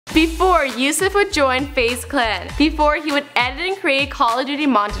Before Yousef would join Faze Clan. Before he would edit and create Call of Duty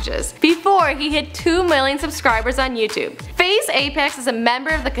montages. Before he hit 2 million subscribers on YouTube. Faze Apex is a member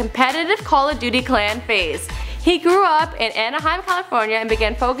of the competitive Call of Duty clan Faze. He grew up in Anaheim, California and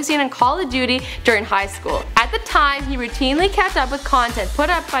began focusing on Call of Duty during high school. At the time, he routinely kept up with content put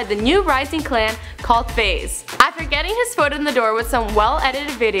up by the new rising clan called Faze. After getting his foot in the door with some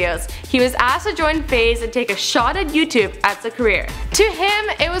well-edited videos, he was asked to join Faze and take a shot at YouTube as a career. To him,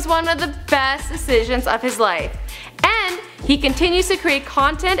 it was one of the best decisions of his life. And he continues to create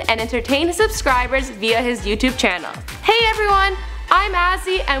content and entertain his subscribers via his YouTube channel. Hey everyone! I'm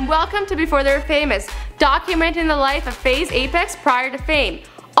AZZY and welcome to Before They Were Famous, documenting the life of Faze Apex prior to fame.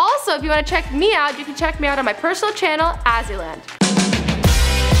 Also, if you want to check me out, you can check me out on my personal channel, AZZYland.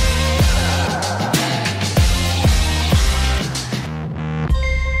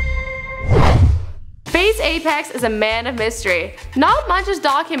 Faze Apex is a man of mystery. Not much is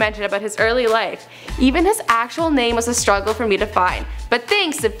documented about his early life. Even his actual name was a struggle for me to find. But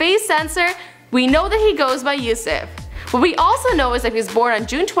thanks to Faze Censor, we know that he goes by Yousef. What we also know is that he was born on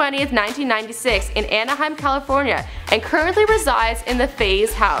June 20th, 1996 in Anaheim, California and currently resides in the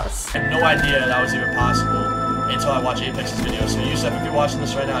Faze House. I had no idea that was even possible until I watched Apex's video. So Yousef, if you're watching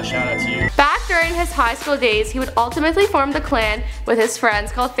this right now, shout out to you. Back during his high school days, he would ultimately form the clan with his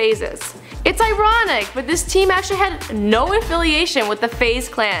friends called Fazez. It's ironic, but this team actually had no affiliation with the Faze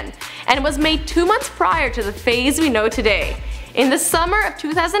Clan and was made 2 months prior to the Faze we know today. In the summer of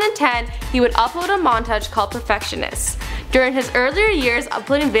 2010, he would upload a montage called Perfectionist. During his earlier years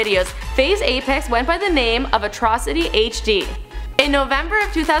uploading videos, Faze Apex went by the name of AtrocityHD. In November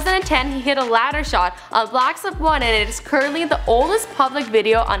of 2010, he hit a ladder shot on Black Ops 1 and it is currently the oldest public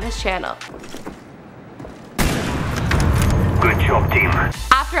video on his channel. Good job, team.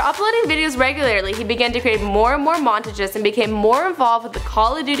 After uploading videos regularly, he began to create more and more montages and became more involved with the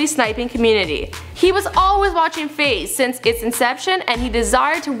Call of Duty sniping community. He was always watching Faze since its inception and he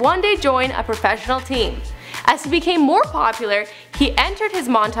desired to one day join a professional team. As he became more popular, he entered his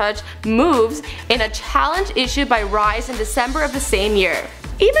montage moves in a challenge issued by Rise in December of the same year.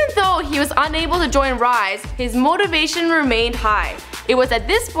 Even though he was unable to join Rise, his motivation remained high. It was at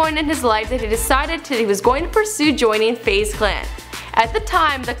this point in his life that he decided he was going to pursue joining Faze Clan. At the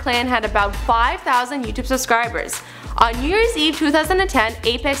time, the clan had about 5,000 YouTube subscribers. On New Year's Eve 2010,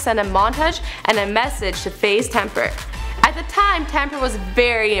 Apex sent a montage and a message to Faze Temper. At the time, Temper was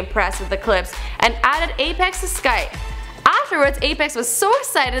very impressed with the clips and added Apex to Skype. Afterwards, Apex was so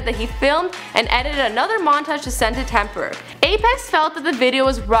excited that he filmed and edited another montage to send to Temper. Apex felt that the video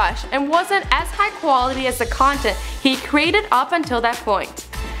was rushed and wasn't as high quality as the content he created up until that point.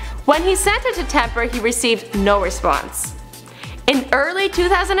 When he sent it to Temper, he received no response. In early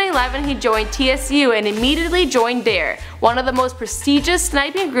 2011, he joined TSU and immediately joined DARE, one of the most prestigious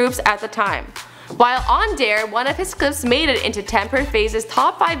sniping groups at the time. While on DARE, one of his clips made it into Temper Faze's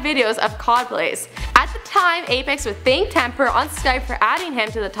top 5 videos of COD plays. At the time, Apex would thank Temper on Skype for adding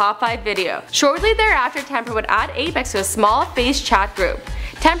him to the top 5 video. Shortly thereafter, Temper would add Apex to a small Faze chat group.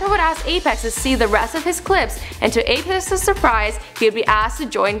 Temper would ask Apex to see the rest of his clips, and to Apex's surprise, he would be asked to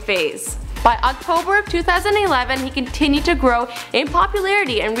join Faze. By October of 2011, he continued to grow in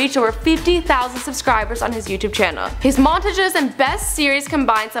popularity and reached over 50,000 subscribers on his YouTube channel. His montages and best series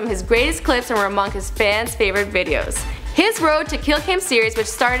combined some of his greatest clips and were among his fans' favorite videos. His Road to Kill Cam series, which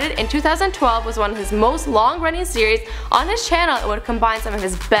started in 2012, was one of his most long-running series on his channel and would combine some of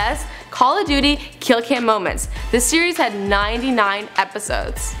his best Call of Duty kill cam moments. The series had 99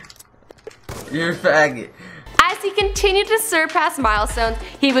 episodes. You're a faggot. As he continued to surpass milestones,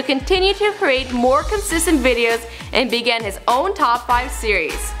 he would continue to create more consistent videos and began his own top 5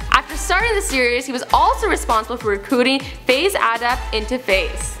 series. After starting the series, he was also responsible for recruiting Faze Adapt into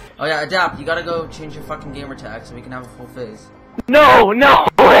Faze. Oh yeah, Adapt, you gotta go change your fucking gamer tag so we can have a full Faze. No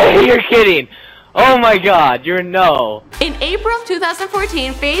way, you're kidding. Oh my god, you're no. In April of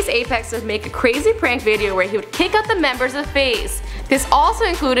 2014, Faze Apex would make a crazy prank video where he would kick out the members of Faze. This also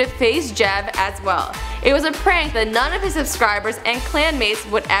included Faze Jev as well. It was a prank that none of his subscribers and clanmates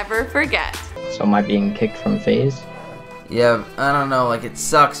would ever forget. So am I being kicked from Faze? Yeah, I don't know, like it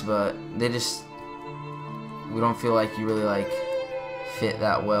sucks, but we don't feel like you really fit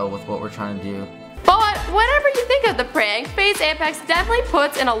that well with what we're trying to do. But whatever you think of the prank, Faze Apex definitely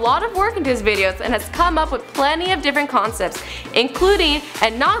puts in a lot of work into his videos and has come up with plenty of different concepts, including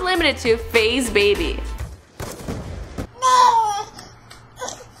and not limited to Faze Baby.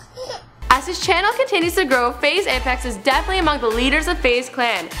 As his channel continues to grow, Faze Apex is definitely among the leaders of Faze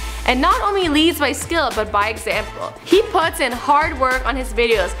Clan, and not only leads by skill but by example. He puts in hard work on his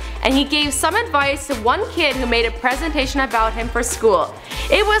videos, and he gave some advice to one kid who made a presentation about him for school.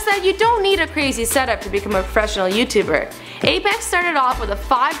 It was that you don't need a crazy setup to become a professional YouTuber. Apex started off with a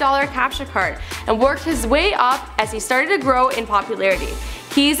 $5 capture card and worked his way up as he started to grow in popularity.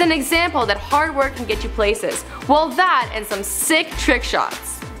 He's an example that hard work can get you places. Well, that and some sick trick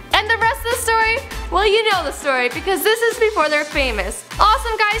shots. And the rest of the story? Well, you know the story because this is before they're famous.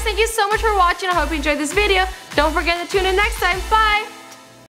 Awesome guys, thank you so much for watching. I hope you enjoyed this video. Don't forget to tune in next time. Bye!